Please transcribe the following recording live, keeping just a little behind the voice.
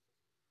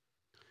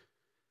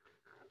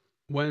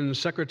When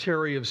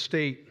Secretary of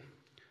State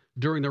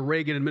during the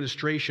Reagan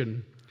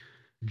administration,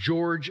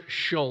 George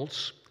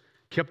Shultz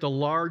kept a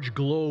large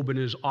globe in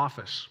his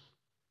office.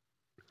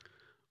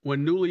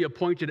 When newly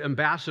appointed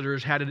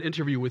ambassadors had an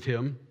interview with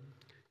him,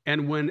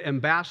 and when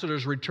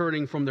ambassadors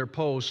returning from their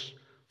posts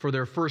for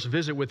their first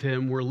visit with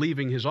him were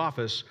leaving his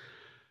office,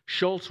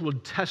 Shultz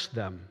would test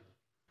them.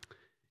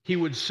 He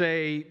would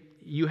say,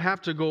 "You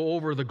have to go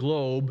over the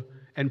globe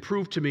and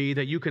prove to me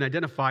that you can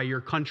identify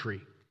your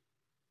country."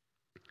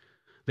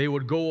 They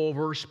would go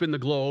over, spin the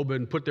globe,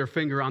 and put their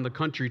finger on the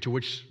country to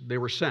which they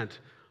were sent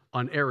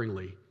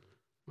unerringly.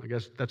 I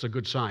guess that's a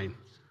good sign.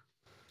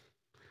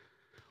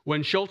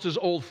 When Shultz's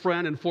old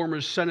friend and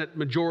former Senate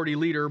Majority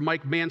Leader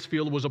Mike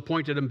Mansfield was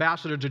appointed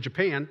ambassador to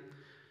Japan,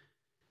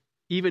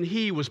 even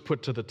he was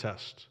put to the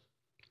test.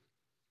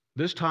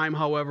 This time,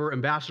 however,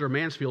 Ambassador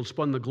Mansfield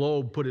spun the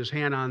globe, put his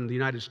hand on the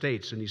United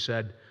States, and he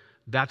said,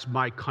 "That's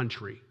my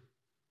country."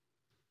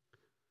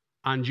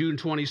 On June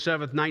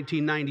 27,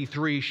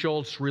 1993,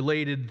 Shultz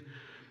related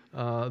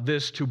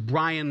this to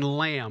Brian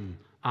Lamb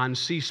on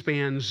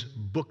C-SPAN's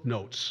Book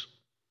Notes.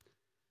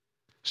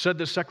 Said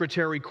the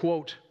secretary,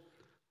 quote,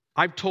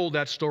 "I've told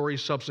that story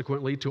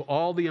subsequently to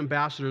all the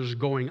ambassadors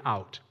going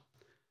out.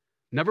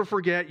 Never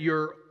forget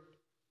you're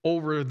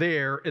over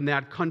there in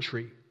that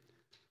country,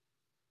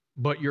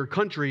 but your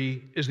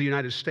country is the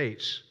United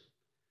States.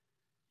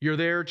 You're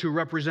there to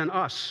represent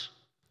us.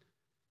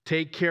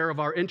 Take care of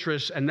our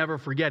interests and never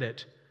forget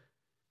it.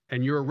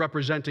 And you're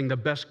representing the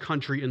best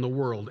country in the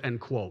world," end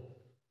quote.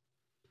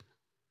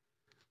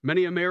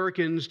 Many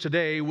Americans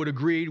today would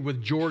agree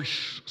with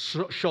George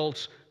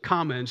Shultz's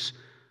comments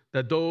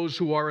that those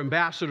who are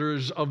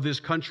ambassadors of this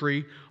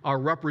country are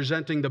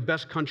representing the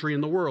best country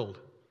in the world,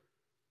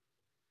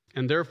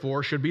 and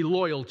therefore should be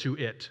loyal to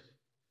it.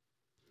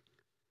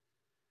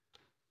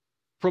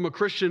 From a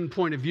Christian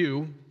point of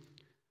view,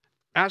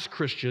 as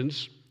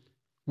Christians,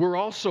 we're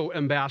also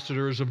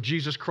ambassadors of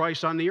Jesus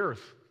Christ on the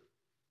earth.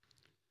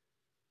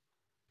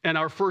 And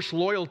our first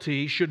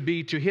loyalty should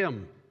be to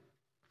Him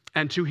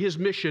and to His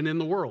mission in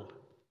the world.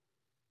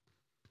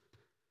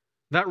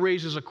 That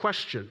raises a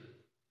question.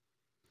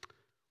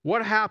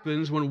 What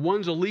happens when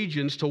one's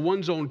allegiance to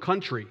one's own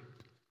country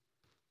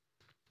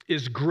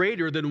is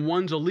greater than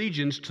one's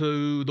allegiance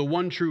to the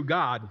one true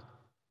God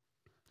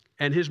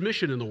and His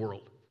mission in the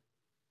world?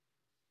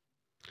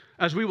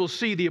 As we will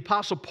see, the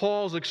Apostle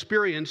Paul's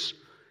experience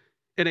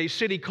in a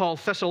city called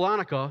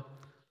Thessalonica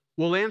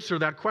will answer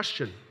that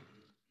question.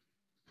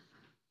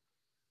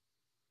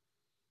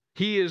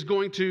 He is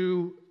going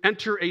to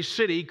enter a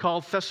city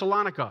called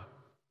Thessalonica.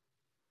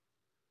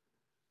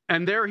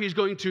 And there he's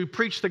going to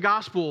preach the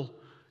gospel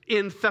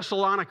in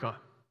Thessalonica.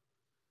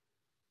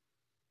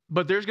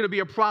 But there's going to be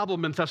a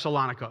problem in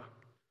Thessalonica,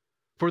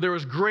 for there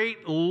is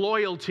great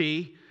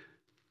loyalty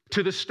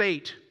to the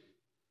state,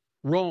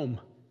 Rome.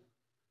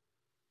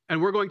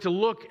 And we're going to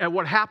look at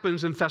what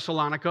happens in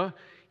Thessalonica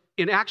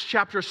in Acts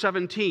chapter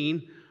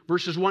 17,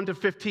 verses 1 to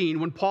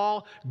 15, when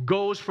Paul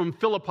goes from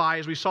Philippi,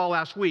 as we saw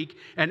last week,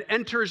 and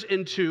enters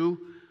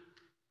into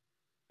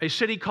a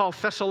city called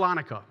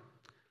Thessalonica.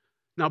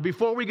 Now,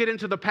 before we get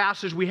into the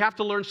passage, we have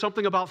to learn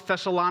something about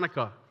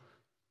Thessalonica.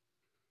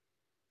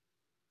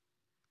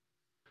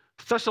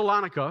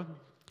 Thessalonica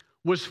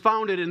was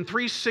founded in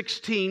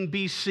 316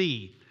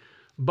 BC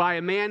by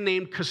a man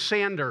named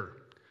Cassander,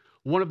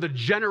 one of the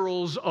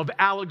generals of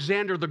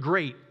Alexander the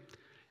Great,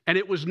 and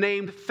it was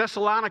named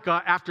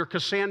Thessalonica after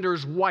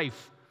Cassander's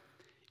wife.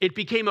 It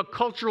became a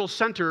cultural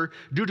center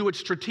due to its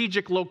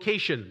strategic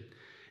location.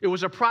 It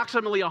was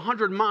approximately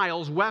 100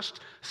 miles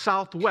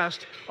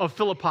west-southwest of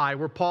Philippi,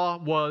 where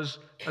Paul was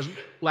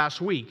last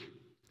week.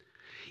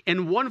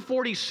 In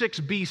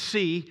 146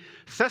 BC,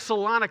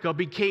 Thessalonica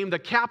became the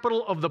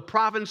capital of the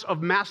province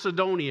of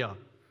Macedonia.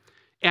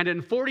 And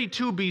in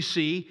 42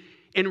 BC,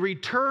 in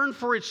return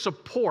for its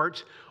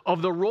support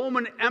of the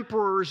Roman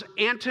emperors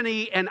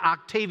Antony and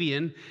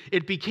Octavian,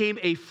 it became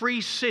a free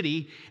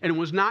city and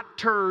was not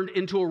turned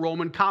into a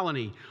Roman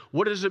colony.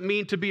 What does it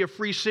mean to be a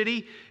free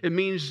city? It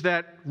means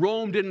that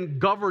Rome didn't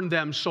govern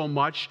them so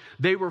much.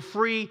 They were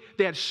free.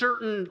 They had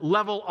certain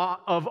level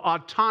of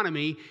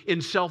autonomy in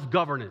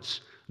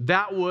self-governance.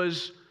 That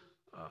was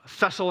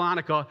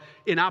Thessalonica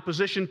in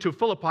opposition to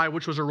Philippi,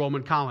 which was a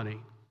Roman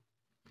colony.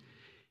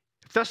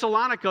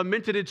 Thessalonica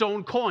minted its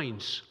own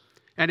coins,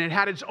 and it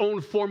had its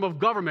own form of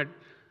government.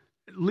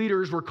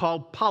 Leaders were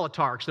called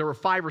politarchs. There were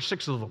 5 or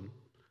 6 of them.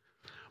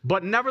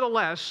 But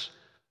nevertheless,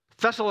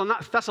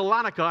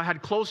 Thessalonica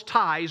had close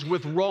ties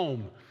with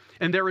Rome,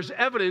 and there is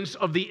evidence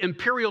of the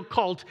imperial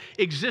cult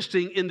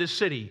existing in this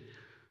city,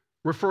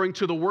 referring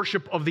to the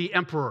worship of the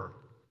emperor.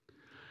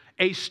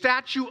 A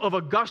statue of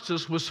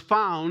Augustus was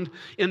found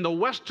in the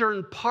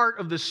western part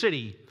of the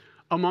city,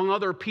 among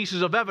other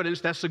pieces of evidence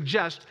that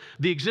suggest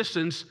the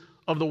existence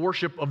of the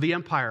worship of the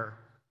empire,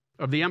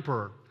 of the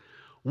emperor.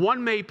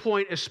 One may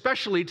point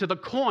especially to the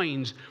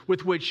coins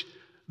with which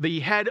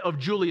the head of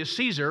Julius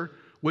Caesar,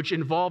 which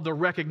involved the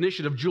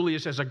recognition of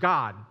Julius as a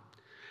god.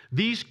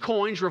 These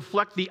coins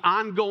reflect the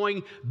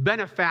ongoing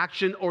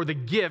benefaction or the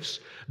gifts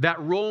that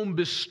Rome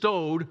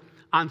bestowed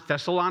on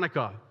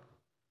Thessalonica.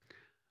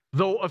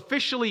 Though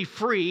officially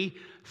free,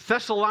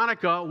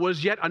 Thessalonica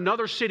was yet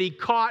another city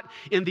caught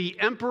in the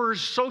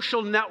emperor's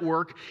social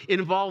network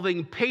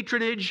involving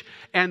patronage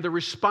and the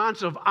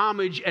response of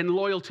homage and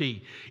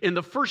loyalty. In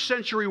the first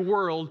century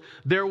world,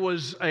 there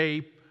was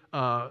a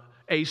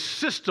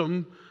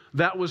system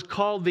that was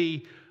called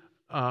the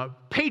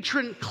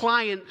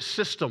patron-client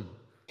system.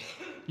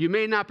 You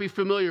may not be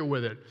familiar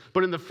with it,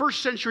 but in the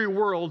first century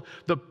world,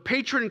 the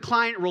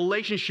patron-client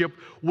relationship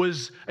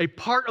was a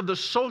part of the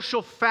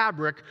social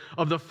fabric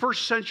of the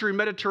first century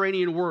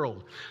Mediterranean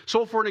world.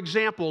 So for an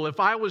example, if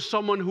I was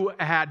someone who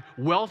had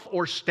wealth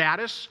or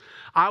status,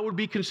 I would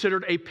be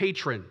considered a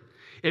patron.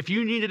 If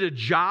you needed a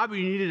job,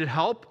 you needed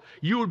help,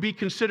 you would be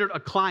considered a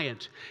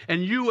client.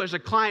 And you as a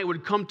client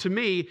would come to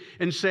me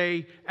and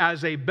say,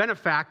 as a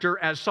benefactor,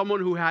 as someone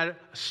who had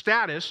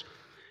status,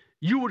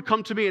 you would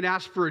come to me and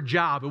ask for a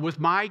job. And with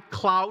my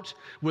clout,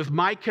 with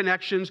my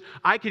connections,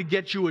 I could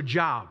get you a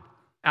job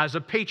as a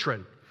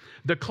patron.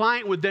 The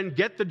client would then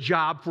get the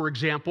job, for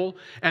example,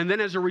 and then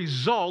as a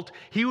result,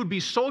 he would be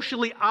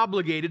socially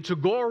obligated to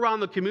go around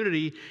the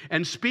community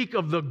and speak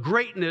of the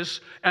greatness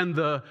and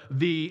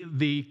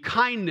the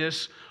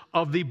kindness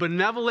of the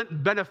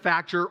benevolent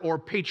benefactor or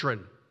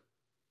patron.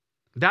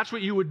 That's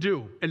what you would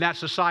do in that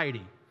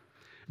society.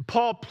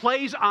 Paul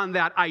plays on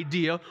that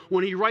idea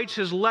when he writes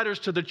his letters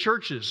to the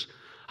churches,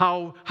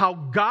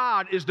 how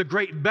God is the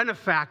great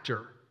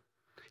benefactor.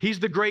 He's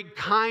the great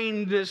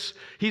kindness.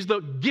 He's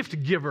the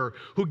gift giver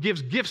who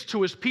gives gifts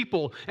to his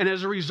people. And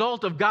as a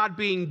result of God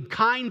being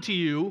kind to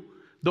you,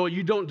 though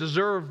you don't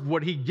deserve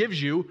what he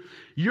gives you,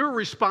 your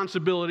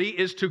responsibility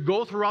is to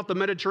go throughout the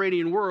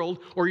Mediterranean world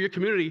or your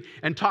community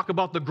and talk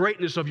about the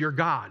greatness of your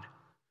God.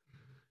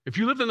 If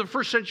you lived in the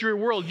first century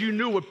world, you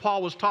knew what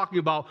Paul was talking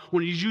about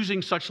when he's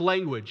using such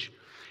language.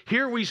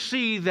 Here we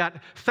see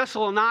that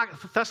Thessalonica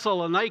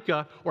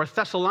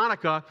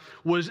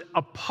was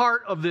a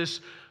part of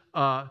this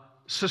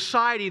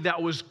society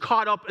that was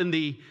caught up in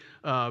the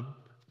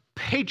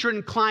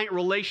patron-client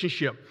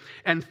relationship.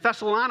 And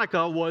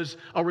Thessalonica was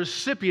a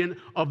recipient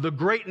of the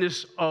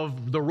greatness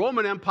of the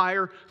Roman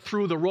Empire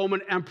through the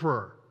Roman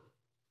emperor.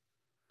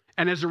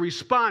 And as a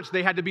response,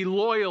 they had to be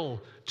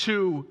loyal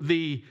to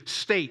the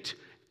state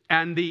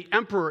and the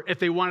emperor if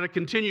they wanted to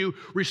continue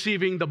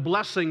receiving the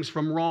blessings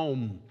from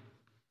Rome.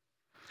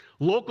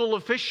 Local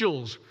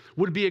officials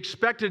would be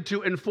expected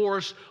to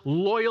enforce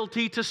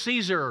loyalty to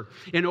Caesar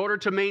in order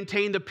to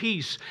maintain the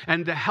peace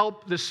and to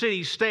help the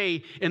city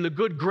stay in the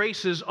good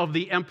graces of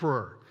the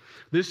emperor.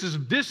 This is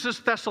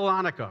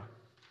Thessalonica.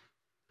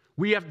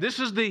 This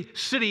is the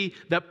city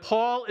that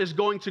Paul is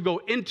going to go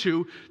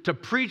into to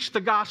preach the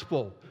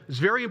gospel. It's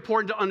very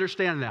important to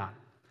understand that.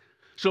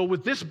 So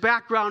with this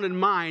background in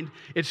mind,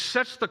 it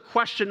sets the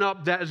question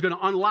up that is going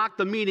to unlock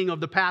the meaning of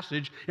the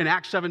passage in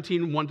Acts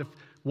 17,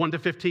 1 to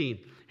 15.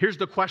 Here's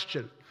the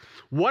question.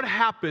 What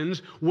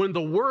happens when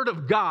the word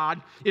of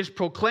God is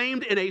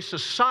proclaimed in a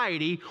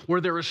society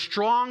where there is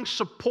strong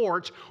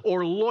support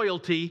or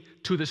loyalty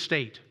to the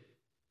state?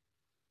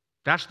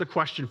 That's the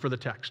question for the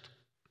text.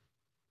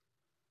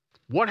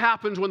 What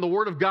happens when the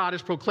word of God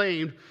is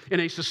proclaimed in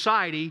a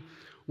society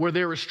where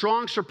there is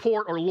strong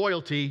support or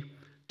loyalty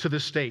to the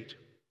state?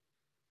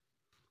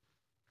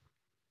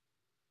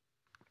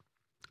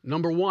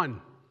 Number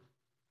one,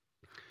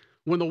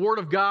 when the word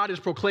of God is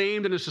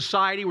proclaimed in a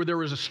society where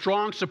there is a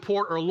strong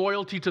support or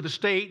loyalty to the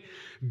state,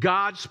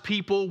 God's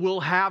people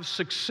will have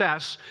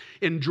success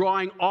in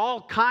drawing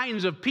all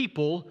kinds of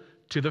people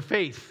to the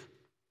faith.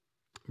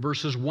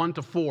 Verses 1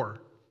 to 4.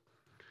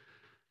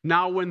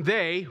 Now when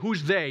they,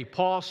 who's they?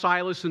 Paul,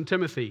 Silas, and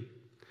Timothy.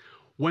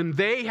 When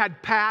they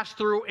had passed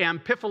through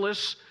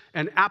Amphipolis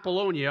and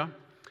Apollonia,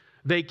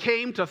 they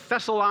came to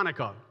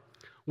Thessalonica,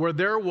 where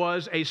there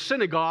was a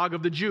synagogue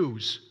of the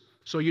Jews.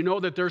 So you know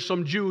that there's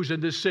some Jews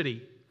in this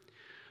city.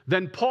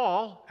 Then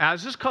Paul,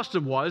 as his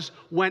custom was,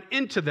 went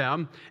into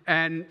them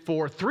and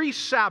for 3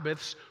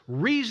 Sabbaths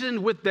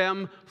reasoned with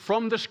them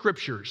from the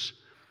Scriptures,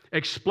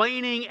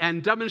 explaining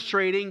and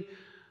demonstrating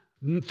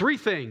 3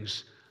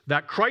 things: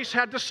 that Christ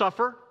had to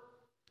suffer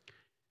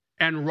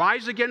and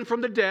rise again from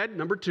the dead,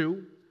 number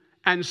 2,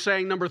 and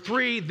saying, number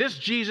 3, this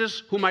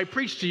Jesus whom I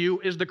preach to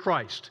you is the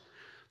Christ.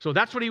 So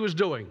that's what he was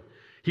doing.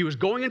 He was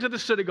going into the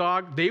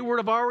synagogue. They would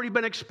have already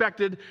been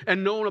expected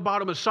and known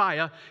about a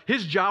Messiah.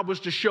 His job was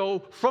to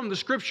show from the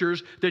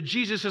Scriptures that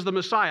Jesus is the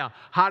Messiah.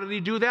 How did he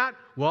do that?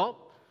 Well,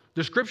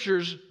 the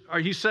Scriptures,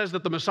 he says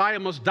that the Messiah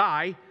must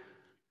die.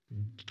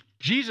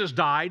 Jesus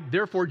died,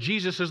 therefore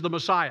Jesus is the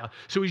Messiah.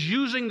 So he's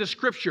using the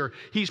Scripture.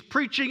 He's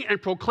preaching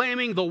and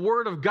proclaiming the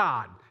Word of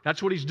God.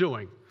 That's what he's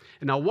doing.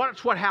 And now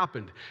what's what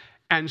happened?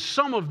 And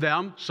some of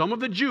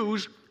the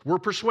Jews were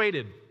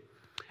persuaded.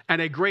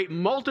 And a great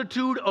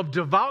multitude of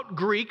devout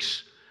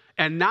Greeks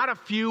and not a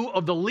few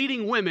of the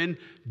leading women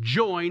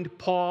joined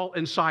Paul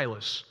and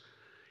Silas.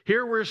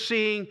 Here we're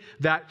seeing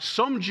that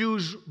some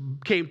Jews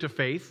came to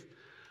faith,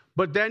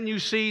 but then you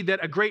see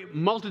that a great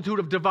multitude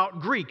of devout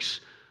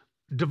Greeks.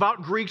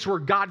 Devout Greeks were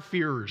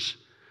God-fearers.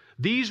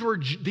 These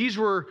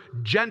were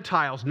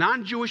Gentiles,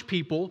 non-Jewish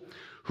people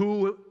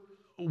who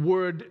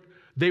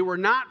they were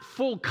not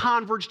full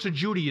converts to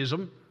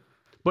Judaism,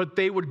 but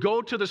they would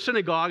go to the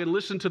synagogue and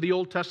listen to the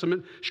Old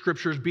Testament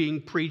scriptures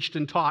being preached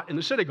and taught in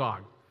the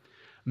synagogue.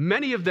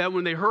 Many of them,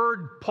 when they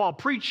heard Paul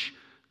preach,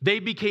 they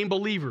became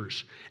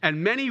believers.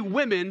 And many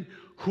women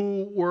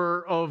who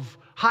were of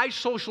high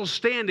social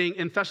standing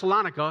in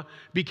Thessalonica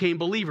became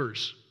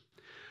believers.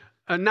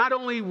 And not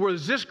only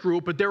was this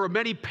group, but there were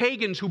many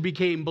pagans who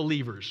became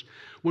believers.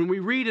 When we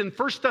read in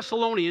 1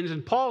 Thessalonians,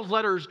 in Paul's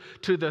letters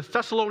to the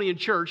Thessalonian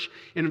church,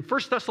 in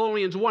 1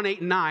 Thessalonians 1, 8,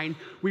 and 9,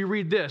 we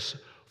read this: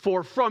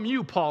 "For from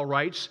you," Paul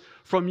writes,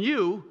 "from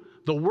you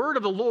the word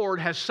of the Lord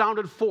has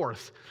sounded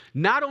forth,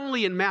 not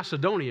only in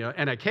Macedonia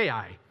and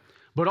Achaia,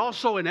 but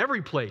also in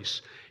every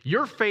place.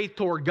 Your faith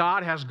toward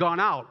God has gone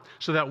out,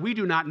 so that we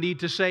do not need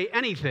to say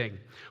anything.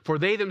 For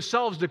they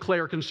themselves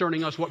declare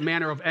concerning us what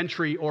manner of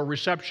entry or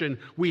reception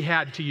we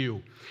had to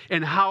you,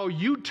 and how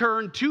you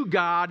turned to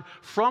God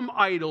from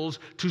idols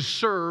to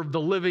serve the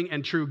living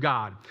and true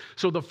God."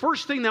 So the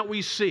first thing that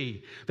we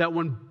see, that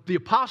when the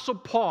Apostle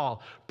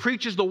Paul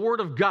preaches the Word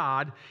of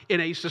God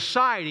in a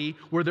society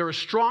where there is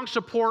strong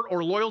support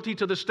or loyalty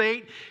to the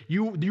state,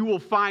 you will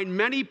find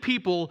many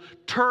people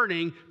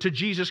turning to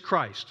Jesus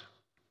Christ.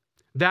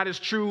 That is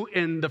true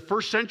in the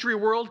first century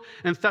world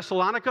in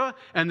Thessalonica,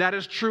 and that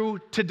is true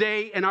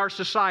today in our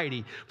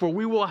society. For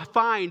we will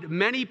find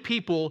many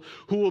people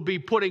who will be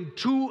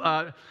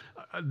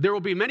there will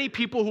be many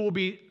people who will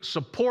be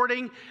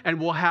supporting and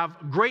will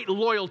have great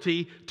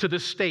loyalty to the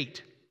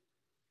state.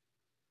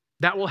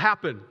 That will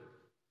happen.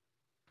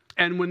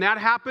 And when that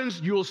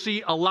happens, you will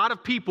see a lot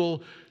of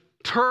people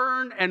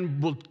turn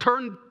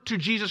to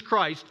Jesus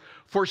Christ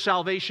for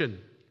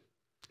salvation,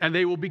 and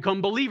they will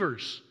become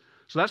believers.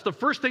 So that's the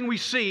first thing we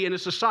see in a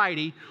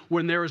society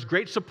when there is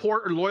great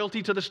support and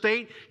loyalty to the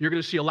state. You're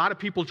going to see a lot of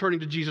people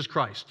turning to Jesus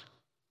Christ.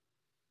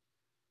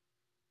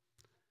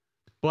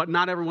 But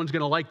not everyone's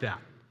going to like that.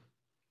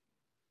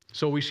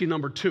 So we see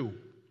number two.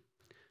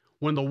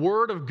 When the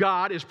Word of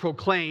God is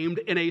proclaimed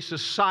in a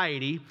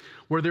society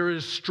where there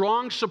is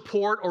strong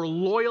support or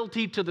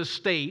loyalty to the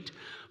state,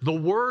 the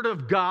Word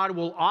of God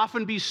will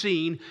often be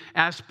seen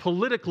as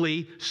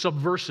politically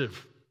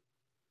subversive.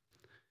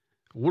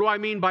 What do I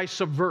mean by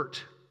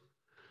subvert?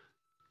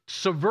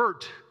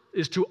 Subvert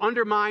is to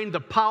undermine the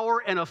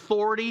power and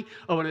authority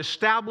of an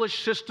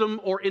established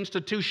system or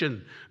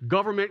institution.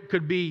 Government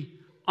could be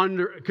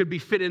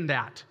fit in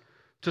that,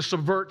 to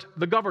subvert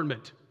the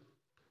government.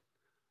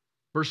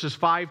 Verses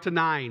 5 to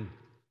 9.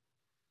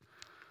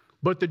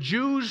 "But the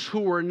Jews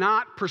who were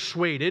not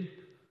persuaded,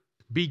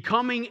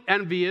 becoming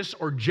envious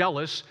or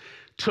jealous,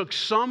 took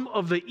some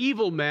of the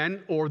evil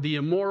men or the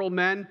immoral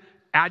men,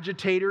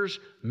 agitators,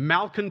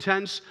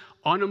 malcontents,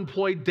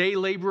 unemployed day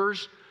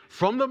laborers,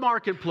 from the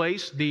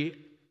marketplace," the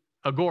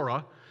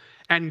agora,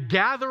 "and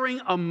gathering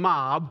a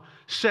mob,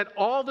 set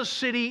all the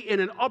city in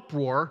an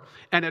uproar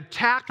and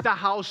attacked the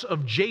house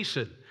of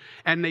Jason.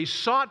 And they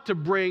sought to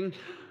bring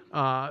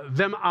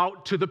them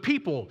out to the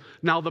people."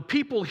 Now, the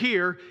people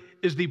here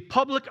is the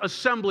public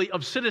assembly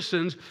of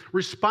citizens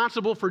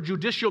responsible for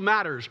judicial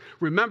matters.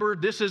 Remember,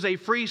 this is a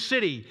free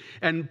city,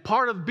 and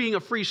part of being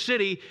a free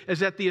city is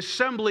that the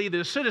assembly,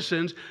 the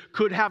citizens,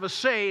 could have a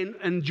say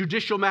in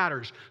judicial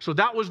matters. So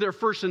that was their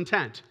first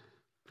intent.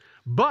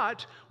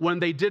 But when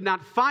they did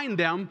not find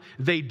them,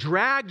 they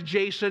dragged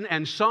Jason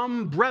and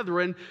some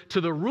brethren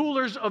to the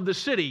rulers of the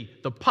city,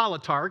 the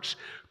politarchs,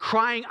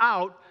 crying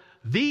out,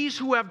 "These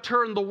who have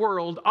turned the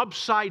world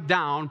upside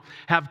down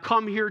have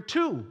come here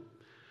too.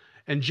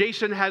 And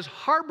Jason has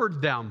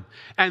harbored them,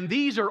 and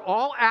these are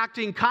all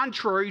acting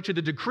contrary to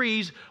the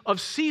decrees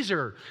of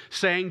Caesar,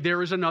 saying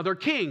there is another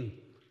king,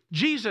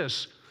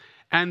 Jesus."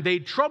 And they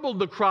troubled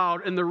the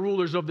crowd and the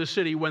rulers of the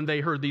city when they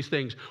heard these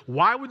things.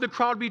 Why would the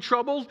crowd be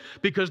troubled?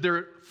 Because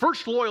their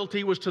first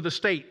loyalty was to the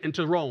state and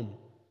to Rome.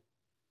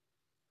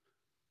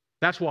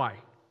 That's why.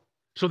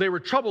 So they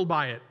were troubled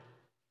by it.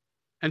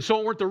 And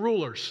so weren't the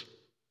rulers.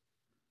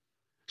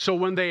 So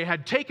when they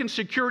had taken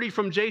security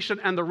from Jason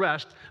and the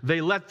rest, they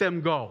let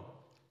them go.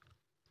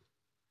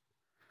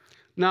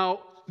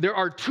 Now, there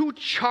are two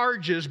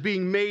charges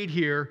being made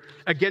here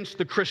against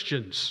the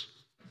Christians.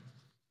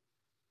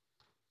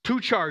 Two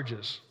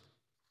charges.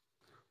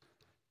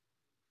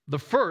 The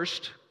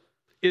first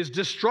is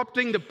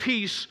disrupting the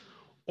peace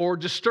or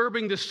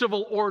disturbing the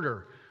civil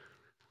order.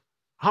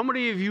 How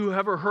many of you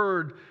have ever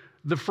heard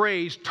the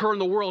phrase, "turn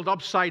the world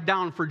upside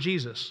down for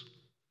Jesus"?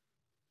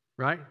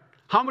 Right?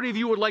 How many of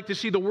you would like to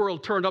see the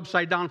world turned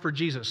upside down for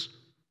Jesus?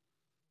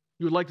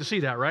 You would like to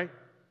see that, right?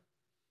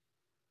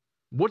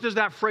 What does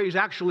that phrase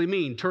actually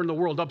mean, turn the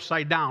world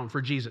upside down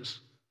for Jesus?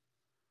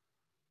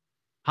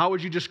 How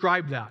would you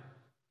describe that?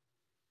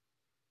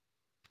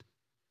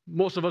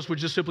 Most of us would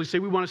just simply say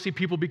we want to see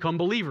people become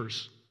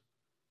believers.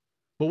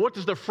 But what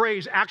does the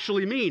phrase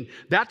actually mean?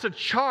 That's a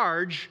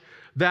charge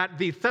that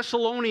the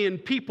Thessalonian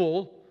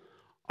people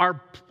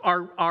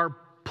are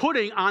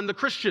putting on the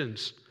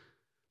Christians.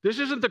 This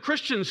isn't the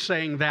Christians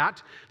saying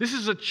that. This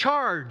is a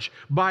charge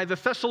by the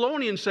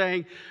Thessalonians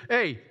saying,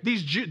 hey,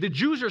 the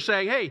Jews are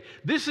saying, hey,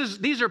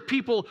 these are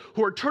people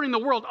who are turning the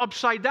world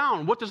upside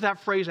down. What does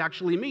that phrase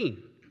actually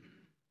mean?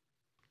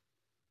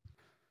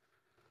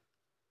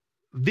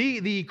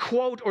 The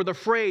quote or the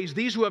phrase,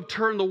 these who have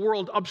turned the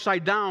world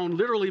upside down,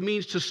 literally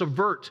means to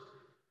subvert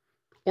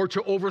or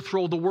to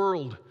overthrow the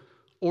world,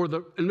 or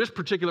in this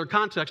particular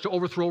context, to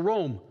overthrow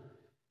Rome.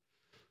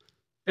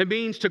 It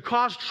means to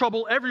cause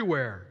trouble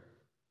everywhere.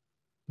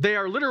 They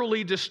are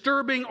literally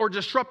disturbing or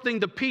disrupting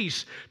the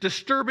peace,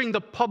 disturbing the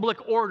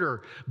public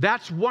order.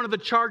 That's one of the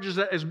charges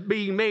that is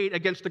being made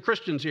against the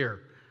Christians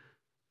here.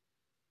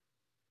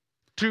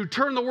 To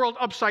turn the world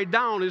upside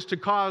down is to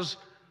cause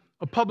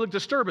a public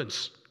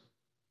disturbance.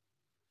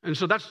 And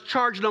so that's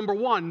charge number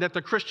one that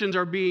the Christians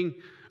are being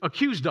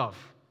accused of.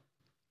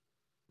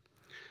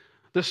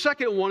 The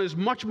second one is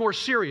much more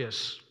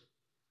serious.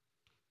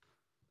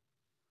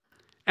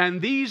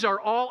 And these are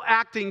all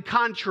acting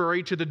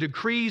contrary to the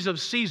decrees of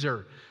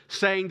Caesar,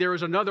 saying there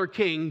is another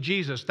king,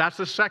 Jesus. That's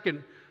the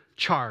second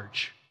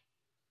charge.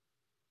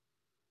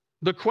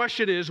 The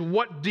question is,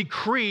 what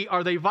decree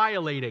are they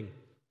violating?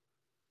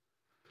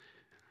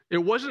 It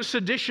wasn't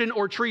sedition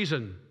or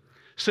treason.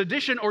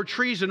 Sedition or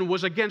treason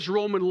was against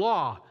Roman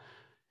law.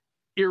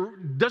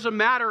 It doesn't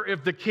matter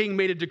if the king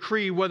made a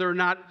decree whether or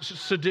not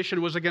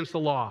sedition was against the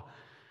law.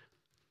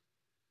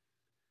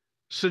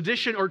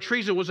 Sedition or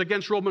treason was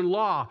against Roman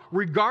law,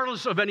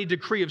 regardless of any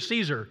decree of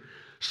Caesar.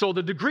 So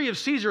the decree of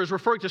Caesar is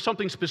referring to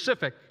something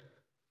specific.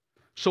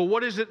 So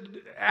what is it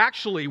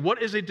actually? What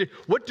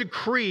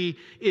decree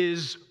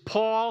is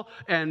Paul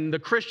and the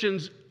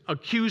Christians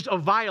accused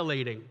of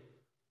violating?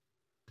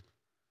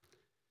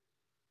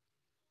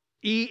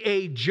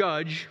 E.A.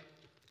 Judge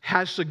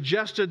has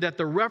suggested that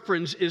the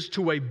reference is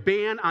to a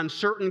ban on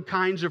certain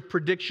kinds of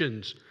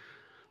predictions,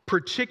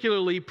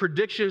 particularly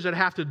predictions that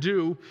have to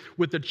do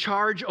with the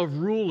charge of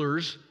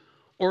rulers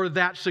or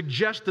that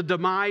suggest the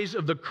demise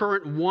of the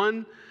current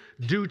one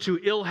due to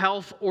ill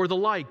health or the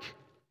like.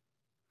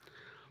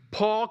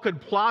 Paul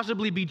could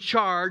plausibly be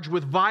charged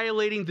with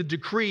violating the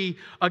decree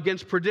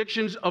against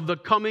predictions of the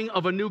coming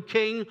of a new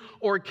king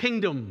or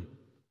kingdom.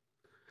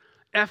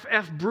 F.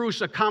 Bruce,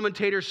 a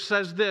commentator,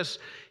 says this.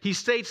 He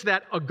states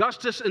that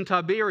Augustus and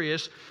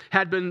Tiberius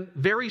had been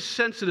very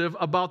sensitive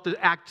about the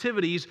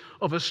activities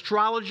of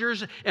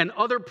astrologers and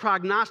other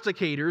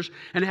prognosticators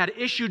and had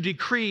issued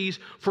decrees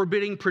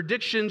forbidding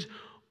predictions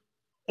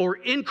or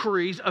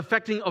inquiries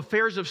affecting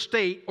affairs of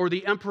state or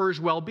the emperor's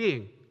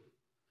well-being.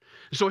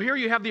 So here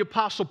you have the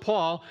Apostle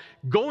Paul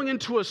going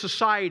into a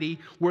society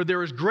where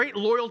there is great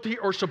loyalty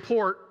or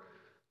support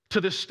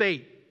to the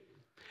state.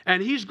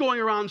 And he's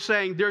going around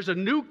saying there's a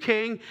new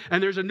king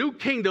and there's a new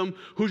kingdom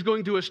who's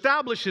going to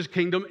establish his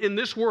kingdom in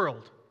this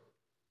world.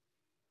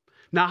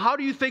 Now, how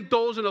do you think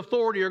those in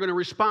authority are going to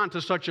respond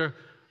to such a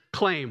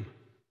claim?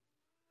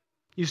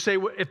 You say,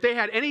 well, if they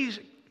had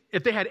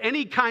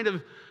any kind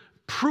of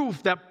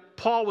proof that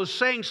Paul was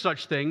saying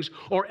such things,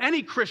 or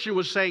any Christian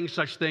was saying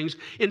such things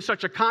in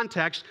such a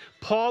context,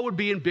 Paul would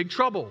be in big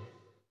trouble.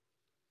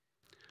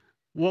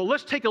 Well,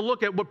 let's take a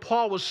look at what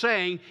Paul was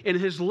saying in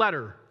his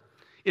letter.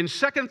 In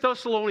 2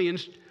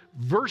 Thessalonians,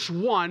 verse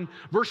 1,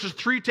 verses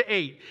 3 to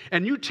 8.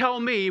 And you tell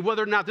me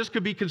whether or not this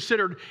could be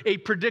considered a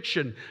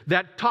prediction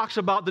that talks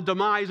about the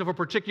demise of a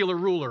particular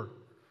ruler.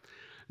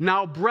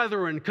 Now,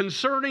 brethren,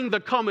 concerning the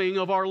coming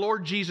of our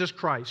Lord Jesus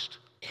Christ,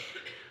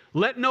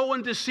 let no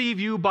one deceive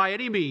you by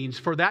any means,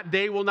 for that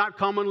day will not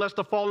come unless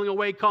the falling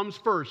away comes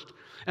first,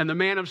 and the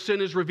man of sin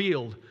is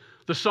revealed,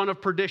 the son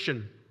of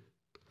perdition,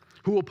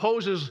 who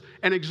opposes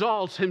and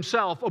exalts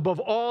himself above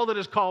all that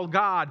is called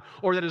God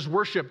or that is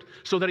worshipped,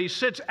 so that he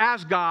sits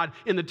as God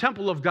in the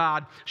temple of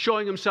God,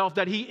 showing himself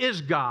that he is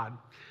God.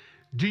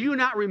 Do you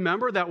not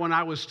remember that when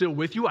I was still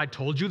with you, I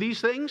told you these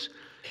things?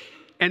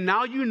 And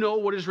now you know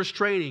what is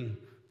restraining,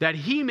 that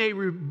he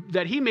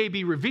may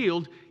be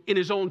revealed in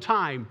his own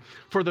time.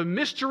 For the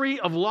mystery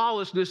of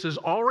lawlessness is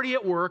already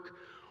at work.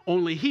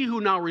 Only he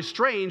who now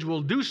restrains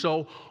will do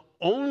so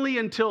only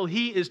until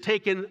he is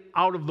taken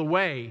out of the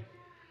way.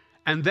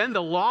 And then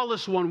the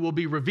lawless one will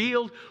be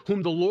revealed,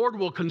 whom the Lord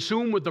will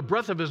consume with the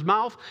breath of his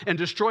mouth and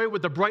destroy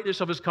with the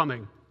brightness of his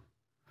coming.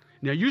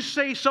 Now, you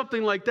say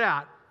something like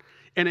that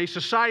in a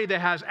society that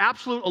has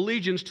absolute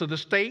allegiance to the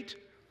state,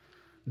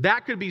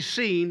 that could be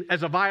seen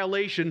as a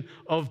violation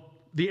of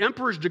the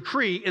emperor's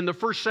decree in the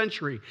first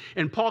century.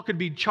 And Paul could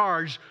be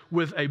charged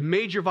with a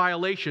major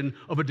violation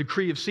of a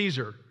decree of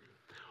Caesar.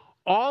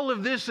 All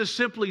of this is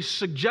simply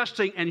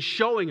suggesting and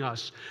showing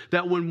us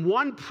that when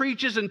one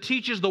preaches and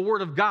teaches the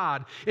Word of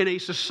God in a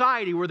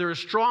society where there is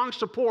strong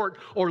support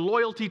or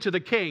loyalty to the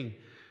king,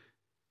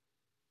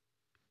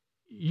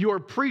 your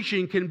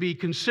preaching can be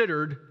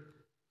considered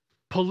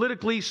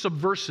politically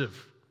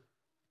subversive.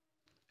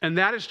 And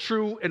that is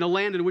true in a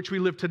land in which we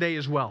live today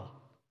as well.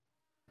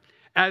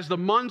 as the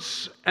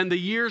months and the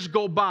years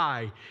go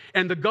by,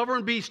 and the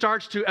government bee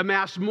starts to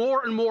amass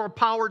more and more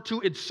power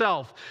to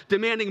itself,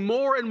 demanding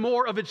more and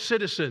more of its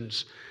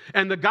citizens,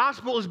 and the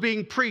gospel is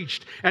being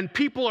preached, and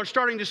people are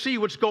starting to see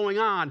what's going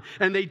on,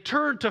 and they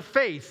turn to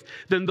faith,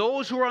 then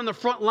those who are on the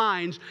front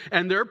lines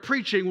and their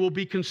preaching will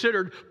be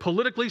considered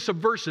politically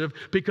subversive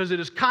because it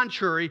is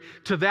contrary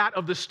to that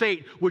of the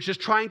state, which is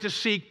trying to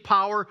seek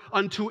power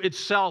unto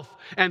itself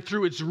and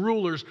through its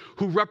rulers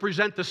who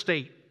represent the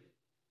state.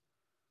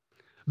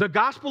 The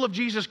gospel of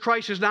Jesus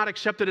Christ is not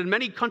accepted in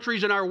many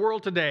countries in our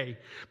world today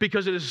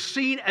because it is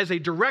seen as a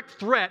direct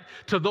threat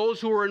to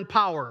those who are in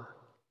power.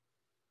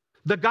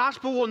 The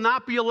gospel will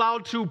not be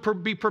allowed to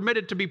be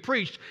permitted to be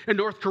preached in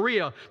North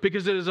Korea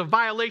because it is a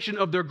violation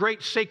of their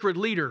great sacred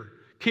leader,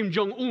 Kim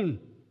Jong-un,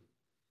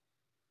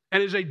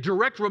 and is a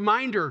direct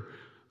reminder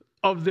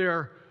of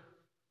their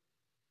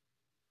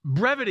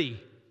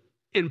brevity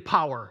in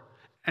power.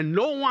 And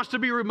no one wants to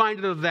be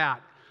reminded of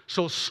that,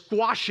 so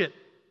squash it.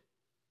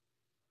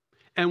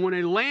 And when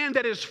a land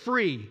that is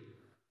free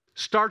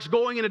starts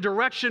going in a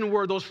direction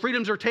where those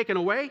freedoms are taken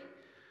away,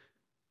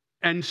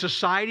 and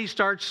society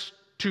starts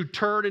to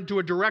turn into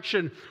a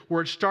direction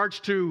where it starts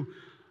to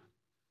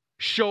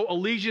show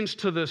allegiance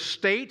to the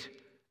state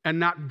and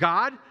not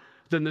God,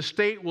 then the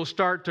state will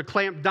start to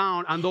clamp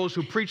down on those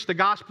who preach the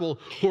gospel,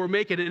 who are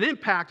making an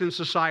impact in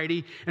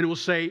society, and will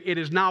say it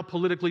is now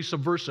politically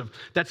subversive.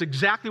 That's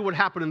exactly what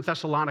happened in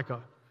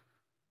Thessalonica.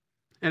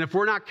 And if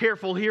we're not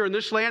careful here in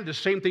this land, the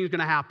same thing is going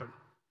to happen.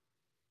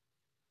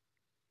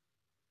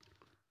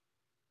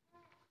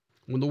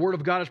 When the word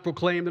of God is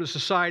proclaimed in a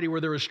society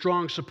where there is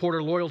strong support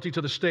or loyalty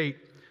to the state,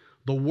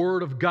 the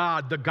word of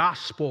God, the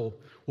gospel,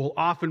 will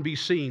often be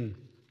seen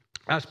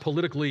as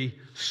politically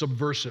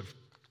subversive.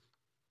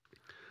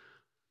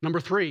 Number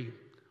 3,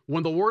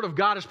 when the word of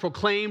God is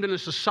proclaimed in a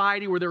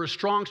society where there is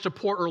strong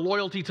support or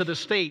loyalty to the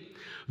state,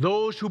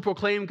 those who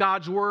proclaim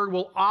God's word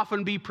will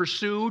often be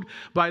pursued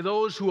by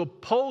those who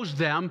oppose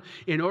them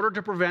in order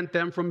to prevent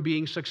them from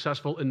being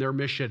successful in their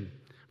mission.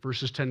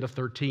 Verses 10 to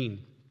 13.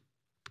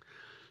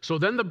 So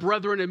then the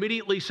brethren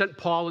immediately sent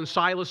Paul and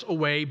Silas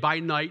away by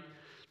night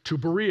to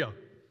Berea,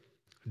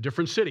 a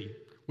different city,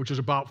 which is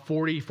about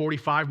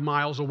 45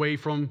 miles away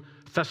from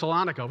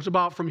Thessalonica. It was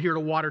about from here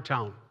to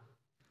Watertown.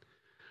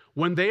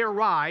 When they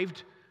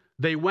arrived,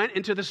 they went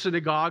into the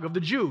synagogue of the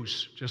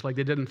Jews, just like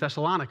they did in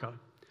Thessalonica.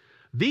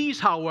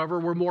 These, however,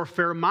 were more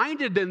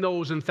fair-minded than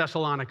those in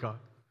Thessalonica,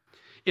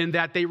 in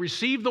that they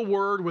received the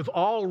word with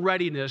all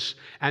readiness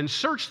and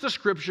searched the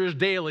scriptures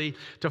daily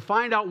to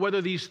find out whether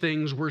these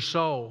things were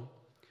so.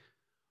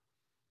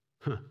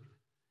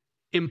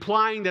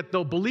 Implying that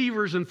the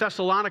believers in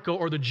Thessalonica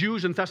or the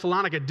Jews in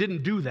Thessalonica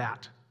didn't do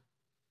that.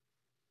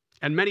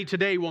 And many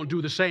today won't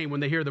do the same when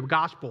they hear the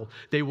gospel.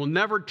 They will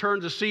never turn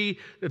to see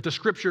if the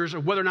scriptures, or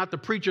whether or not the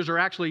preachers are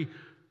actually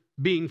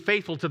being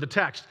faithful to the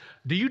text.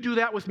 Do you do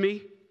that with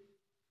me?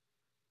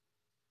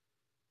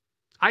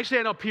 I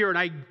stand up here and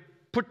I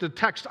put the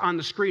text on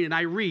the screen and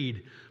I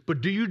read,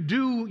 but do you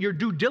do your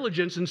due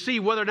diligence and see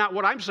whether or not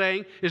what I'm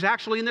saying is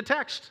actually in the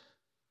text?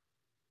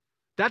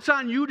 That's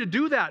on you to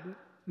do that,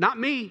 not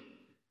me.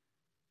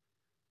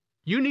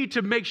 You need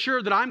to make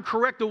sure that I'm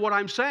correct in what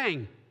I'm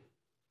saying.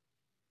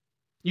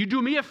 You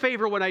do me a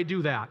favor when I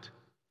do that.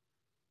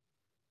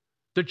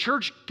 The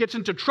church gets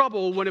into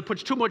trouble when it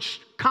puts too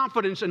much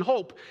confidence and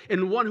hope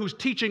in one who's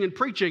teaching and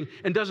preaching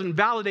and doesn't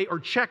validate or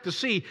check to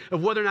see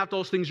of whether or not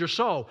those things are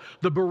so.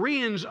 The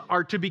Bereans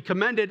are to be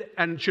commended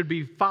and should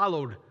be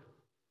followed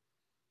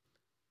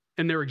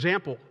in their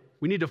example.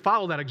 We need to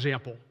follow that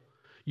example.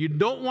 You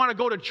don't want to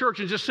go to church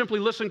and just simply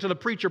listen to the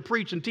preacher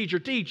preach and teacher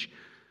teach.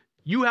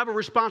 You have a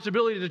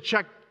responsibility to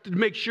check to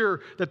make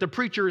sure that the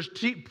preacher is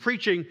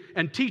preaching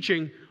and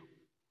teaching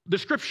the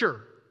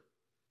scripture.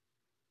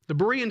 The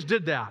Bereans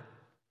did that.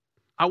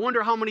 I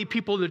wonder how many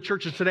people in the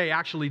churches today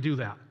actually do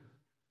that.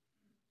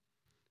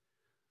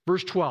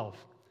 Verse 12.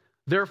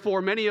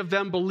 Therefore, many of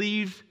them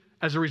believed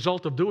as a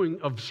result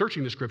of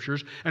searching the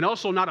scriptures, and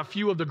also not a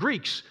few of the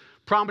Greeks,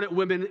 prominent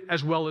women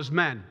as well as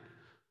men.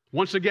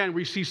 Once again,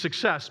 we see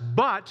success.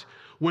 But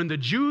when the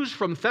Jews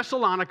from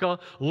Thessalonica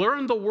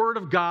learned the word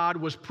of God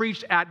was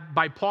preached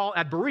by Paul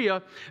at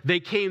Berea, they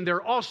came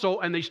there also,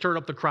 and they stirred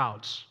up the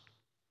crowds.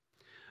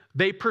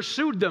 They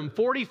pursued them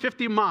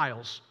 50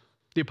 miles,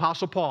 the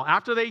Apostle Paul.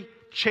 After they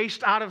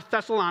chased out of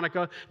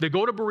Thessalonica, they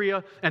go to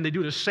Berea, and they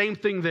do the same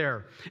thing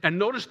there. And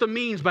notice the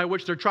means by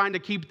which they're trying to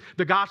keep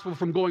the gospel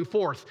from going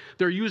forth.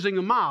 They're using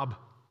a mob.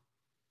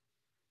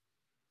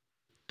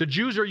 The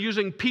Jews are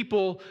using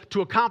people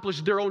to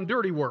accomplish their own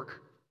dirty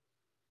work.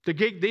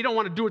 They don't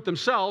want to do it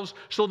themselves,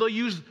 so they'll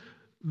use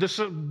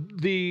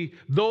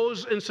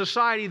those in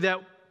society that,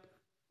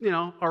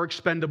 are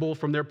expendable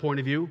from their point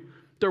of view.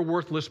 They're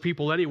worthless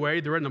people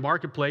anyway. They're in the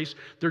marketplace.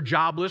 They're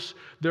jobless.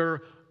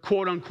 They're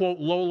quote-unquote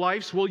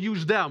lowlifes. We'll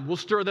use them. We'll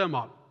stir them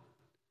up.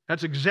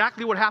 That's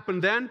exactly what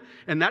happened then,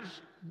 and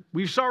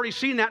we've already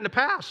seen that in the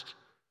past.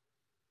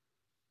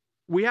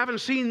 We haven't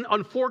seen,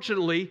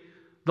 unfortunately,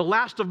 the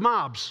last of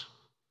mobs.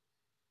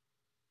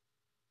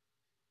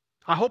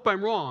 I hope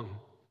I'm wrong,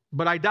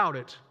 but I doubt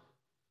it.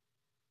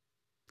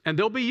 And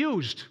they'll be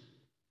used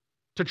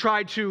to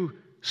try to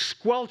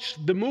squelch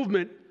the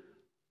movement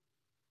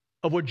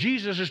of what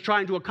Jesus is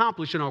trying to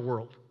accomplish in our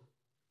world.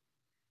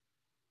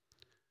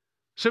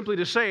 Simply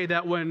to say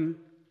that when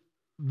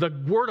the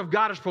Word of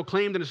God is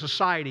proclaimed in a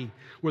society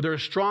where there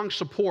is strong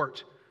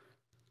support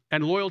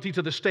and loyalty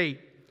to the state,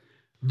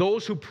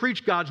 those who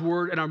preach God's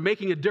Word and are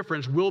making a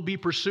difference will be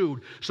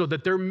pursued so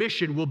that their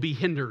mission will be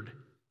hindered.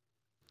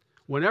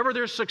 Whenever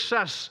there's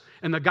success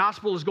and the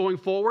gospel is going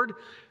forward,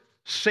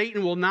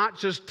 Satan will not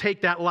just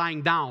take that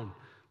lying down.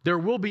 There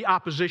will be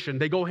opposition.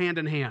 They go hand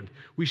in hand.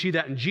 We see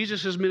that in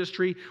Jesus'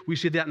 ministry. We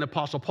see that in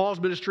Apostle Paul's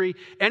ministry.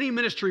 Any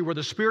ministry where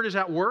the Spirit is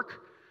at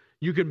work,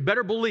 you can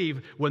better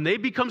believe when they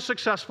become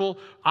successful,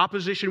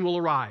 opposition will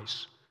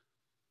arise.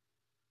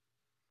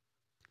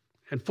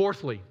 And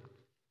fourthly,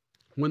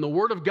 when the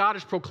Word of God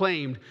is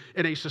proclaimed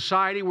in a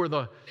society where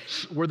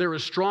there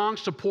is strong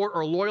support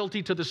or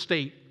loyalty to the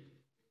state,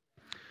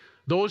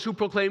 those who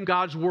proclaim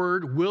God's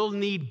Word will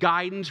need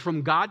guidance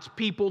from God's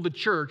people, the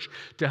church,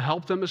 to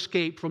help them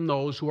escape from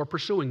those who are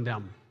pursuing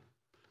them.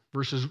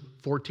 Verses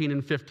 14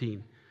 and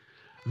 15.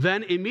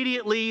 Then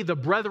immediately the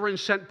brethren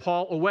sent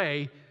Paul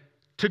away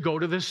to go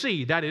to the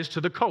sea, that is,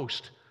 to the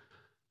coast.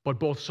 But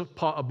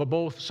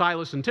both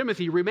Silas and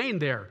Timothy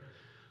remained there.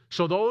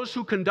 So those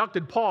who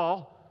conducted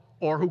Paul,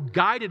 or who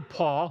guided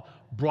Paul,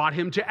 brought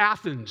him to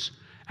Athens.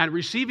 And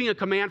receiving a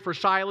command for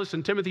Silas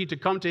and Timothy to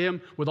come to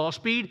him with all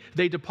speed,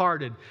 they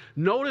departed.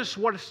 Notice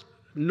what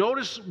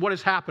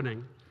is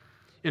happening.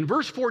 In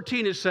verse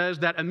 14 it says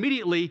that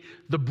immediately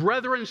the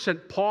brethren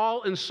sent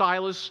Paul and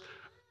Silas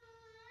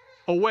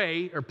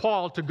away, or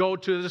Paul, to go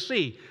to the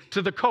sea,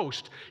 to the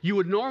coast. You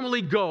would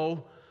normally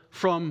go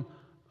from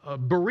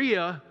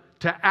Berea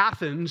to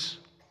Athens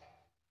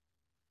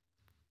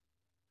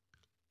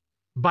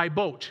by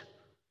boat.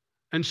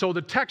 And so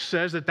the text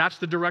says that that's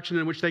the direction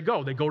in which they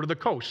go. They go to the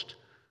coast,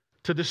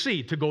 to the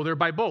sea, to go there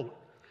by boat.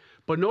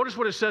 But notice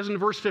what it says in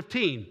verse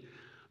 15.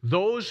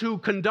 Those who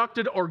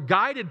conducted or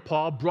guided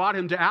Paul brought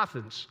him to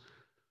Athens.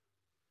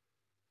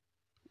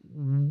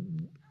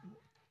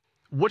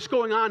 What's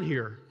going on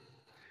here?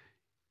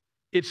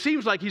 It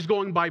seems like he's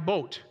going by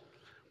boat.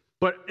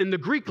 But in the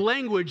Greek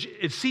language,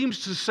 it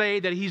seems to say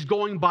that he's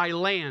going by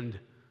land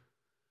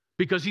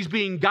because he's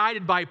being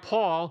guided by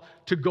Paul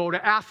to go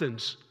to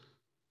Athens.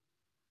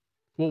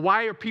 Well,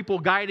 why are people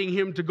guiding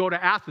him to go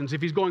to Athens?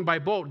 If he's going by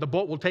boat, the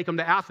boat will take him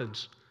to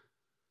Athens.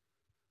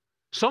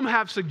 Some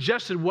have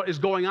suggested what is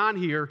going on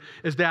here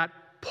is that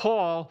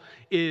Paul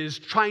is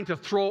trying to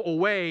throw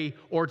away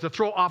or to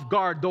throw off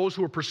guard those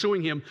who are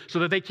pursuing him so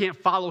that they can't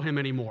follow him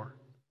anymore.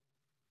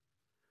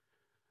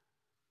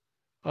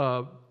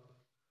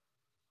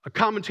 A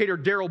commentator,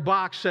 Darrell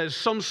Bock, says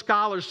some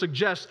scholars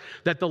suggest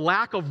that the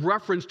lack of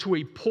reference to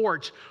a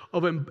port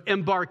of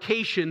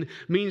embarkation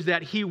means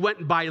that he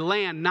went by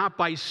land, not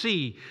by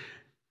sea,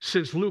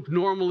 since Luke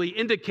normally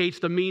indicates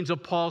the means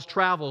of Paul's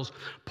travels.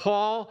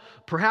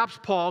 Perhaps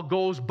Paul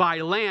goes by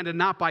land and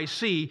not by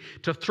sea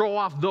to throw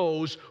off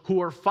those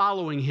who are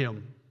following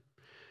him.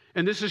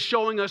 And this is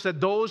showing us that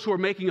those who are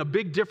making a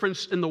big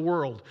difference in the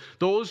world,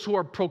 those who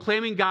are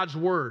proclaiming God's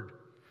word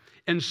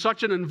in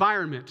such an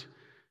environment,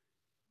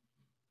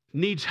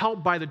 needs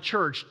help by the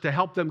church to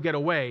help them get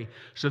away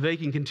so they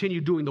can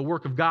continue doing the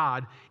work of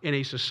God in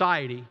a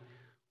society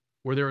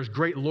where there is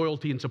great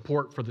loyalty and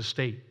support for the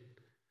state.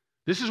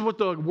 This is what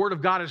the Word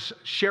of God is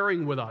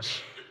sharing with us,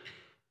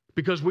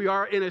 because we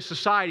are in a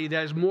society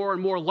that is more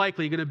and more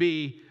likely going to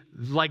be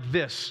like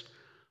this,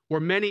 where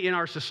many in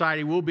our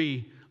society will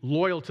be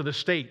loyal to the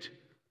state,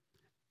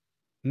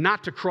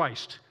 not to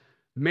Christ.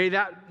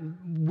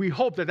 We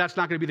hope that that's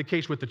not going to be the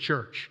case with the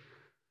church.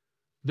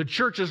 The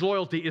church's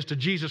loyalty is to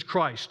Jesus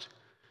Christ.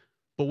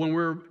 But when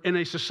we're in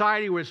a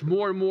society where it's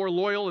more and more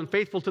loyal and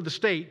faithful to the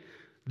state,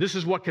 this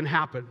is what can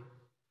happen.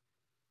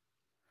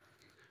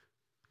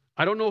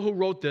 I don't know who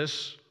wrote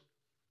this,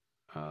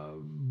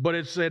 but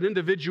it's an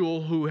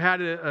individual who had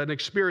an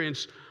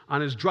experience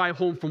on his drive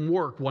home from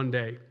work one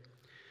day.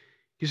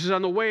 He says,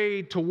 on the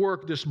way to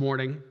work this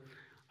morning,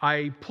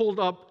 I pulled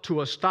up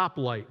to a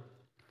stoplight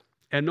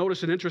and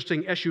noticed an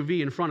interesting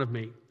SUV in front of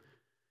me.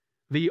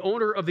 The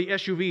owner of the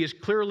SUV is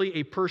clearly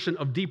a person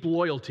of deep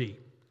loyalty.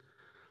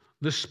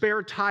 The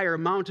spare tire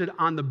mounted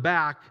on the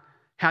back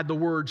had the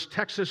words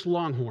Texas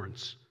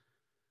Longhorns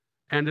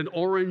and an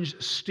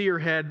orange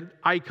steerhead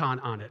icon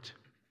on it.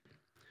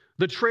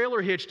 The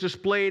trailer hitch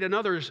displayed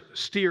another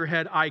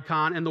steerhead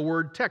icon and the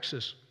word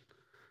Texas.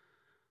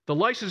 The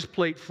license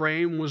plate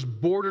frame was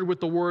bordered with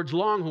the words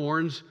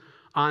Longhorns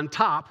on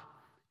top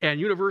and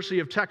University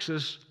of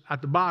Texas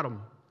at the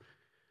bottom.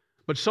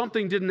 But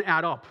something didn't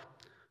add up.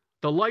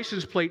 The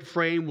license plate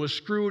frame was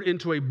screwed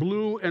into a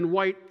blue and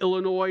white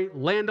Illinois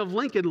Land of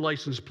Lincoln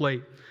license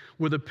plate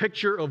with a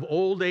picture of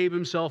old Abe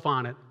himself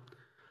on it.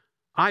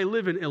 I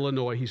live in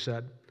Illinois, he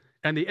said,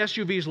 and the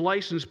SUV's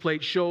license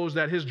plate shows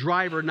that his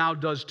driver now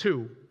does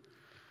too.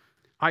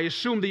 I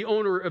assume the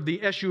owner of the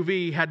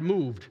SUV had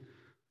moved,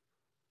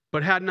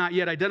 but had not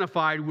yet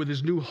identified with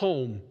his new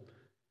home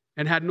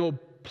and had no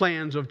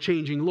plans of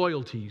changing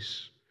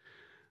loyalties.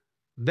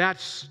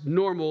 That's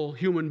normal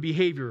human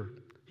behavior,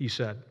 he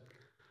said.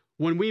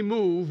 When we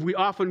move, we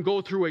often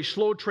go through a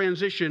slow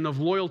transition of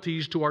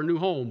loyalties to our new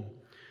home.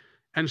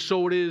 And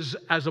so it is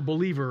as a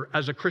believer,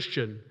 as a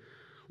Christian.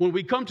 When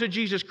we come to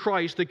Jesus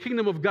Christ, the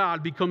kingdom of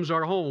God becomes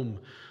our home.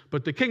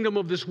 But the kingdom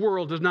of this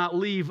world does not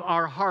leave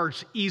our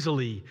hearts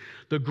easily.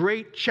 The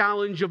great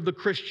challenge of the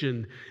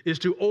Christian is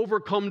to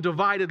overcome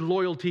divided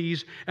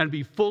loyalties and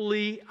be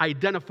fully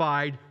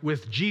identified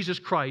with Jesus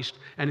Christ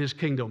and his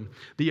kingdom.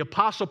 The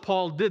Apostle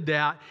Paul did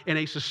that in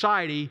a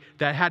society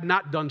that had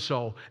not done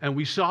so, and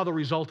we saw the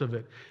result of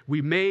it. We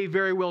may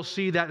very well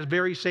see that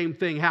very same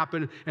thing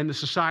happen in the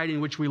society in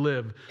which we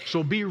live.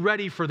 So be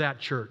ready for that,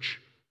 church.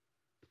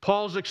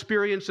 Paul's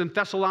experience in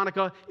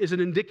Thessalonica is an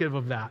indicative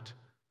of that.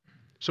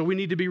 So we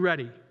need to be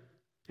ready.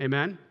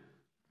 Amen?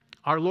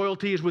 Our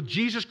loyalty is with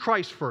Jesus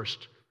Christ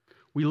first.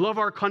 We love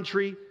our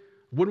country,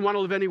 wouldn't want to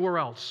live anywhere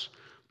else.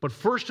 But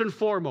first and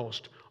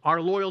foremost,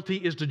 our loyalty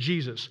is to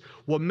Jesus.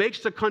 What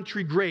makes the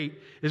country great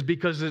is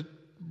because it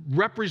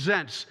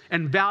represents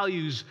and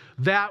values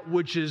that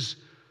which is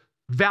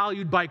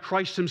valued by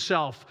Christ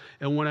himself.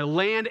 And when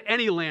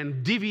any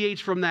land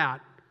deviates from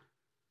that,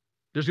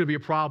 there's going to be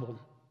a problem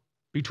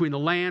between the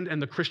land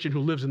and the Christian who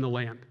lives in the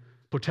land,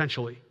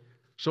 potentially.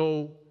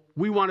 So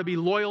we want to be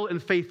loyal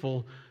and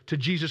faithful to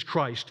Jesus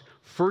Christ,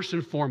 first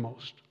and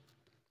foremost.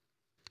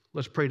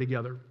 Let's pray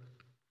together.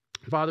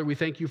 Father, we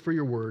thank you for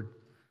your word.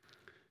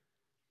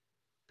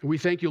 And we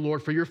thank you,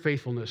 Lord, for your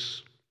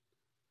faithfulness.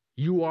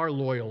 You are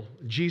loyal.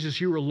 Jesus,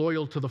 you are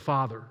loyal to the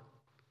Father.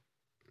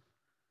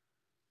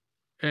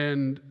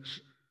 And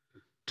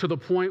to the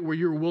point where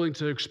you're willing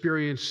to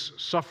experience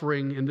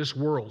suffering in this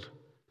world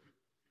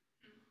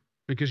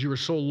because you are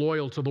so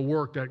loyal to the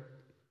work that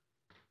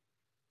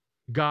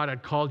God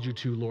had called you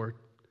to, Lord.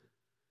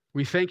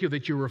 We thank you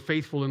that you were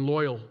faithful and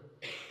loyal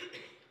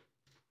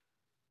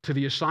to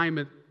the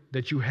assignment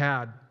that you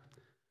had.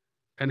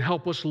 And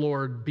help us,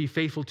 Lord, be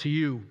faithful to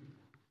you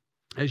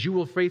as you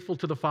were faithful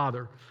to the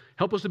Father.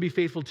 Help us to be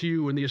faithful to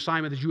you in the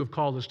assignment that you have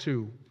called us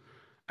to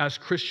as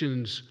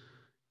Christians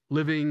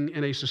living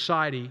in a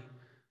society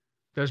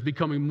that is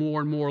becoming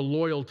more and more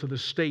loyal to the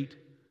state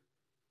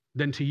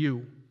than to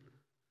you.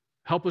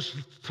 Help us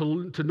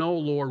to know,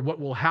 Lord, what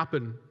will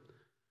happen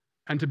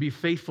and to be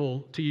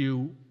faithful to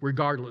you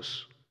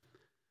regardless.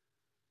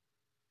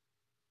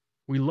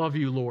 We love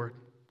you, Lord.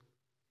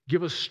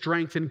 Give us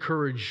strength and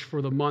courage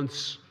for the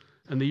months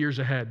and the years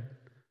ahead.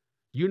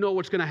 You know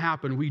what's going to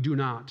happen. We do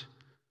not.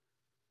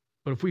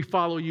 But if we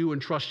follow you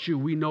and trust you,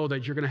 we know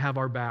that you're going to have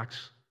our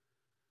backs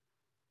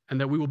and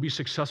that we will be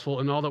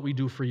successful in all that we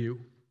do for you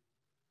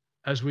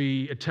as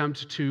we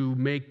attempt to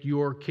make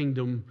your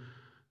kingdom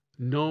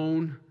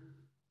known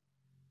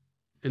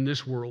in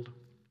this world.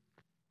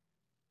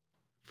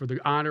 For the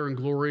honor and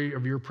glory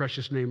of your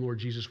precious name, Lord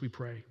Jesus, we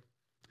pray.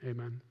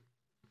 Amen.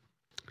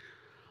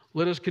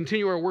 Let us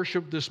continue our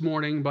worship this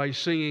morning by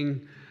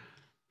singing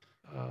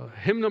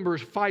hymn number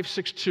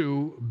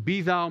 562,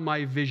 Be Thou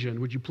My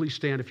Vision. Would you please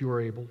stand if you are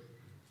able?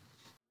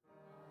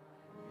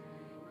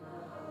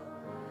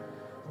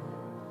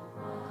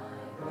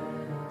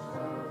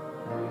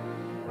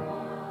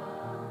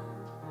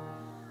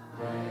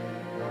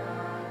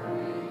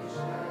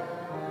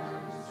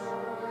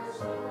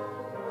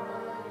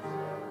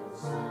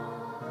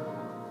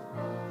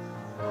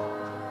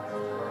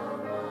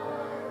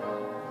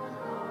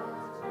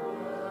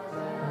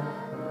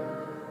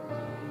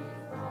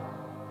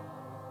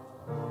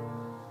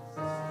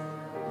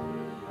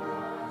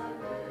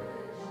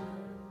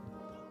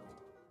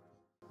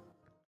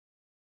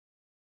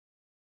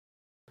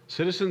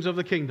 Citizens of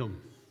the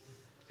kingdom.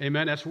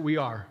 Amen. That's what we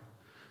are.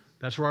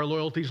 That's where our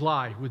loyalties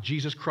lie, with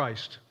Jesus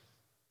Christ.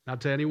 Not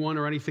to anyone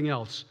or anything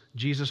else.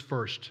 Jesus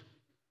first.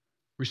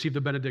 Receive the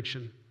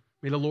benediction.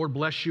 May the Lord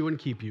bless you and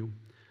keep you.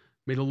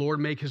 May the Lord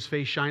make his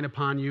face shine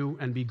upon you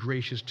and be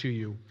gracious to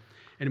you.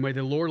 And may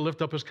the Lord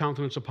lift up his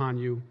countenance upon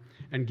you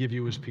and give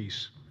you his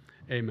peace.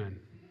 Amen.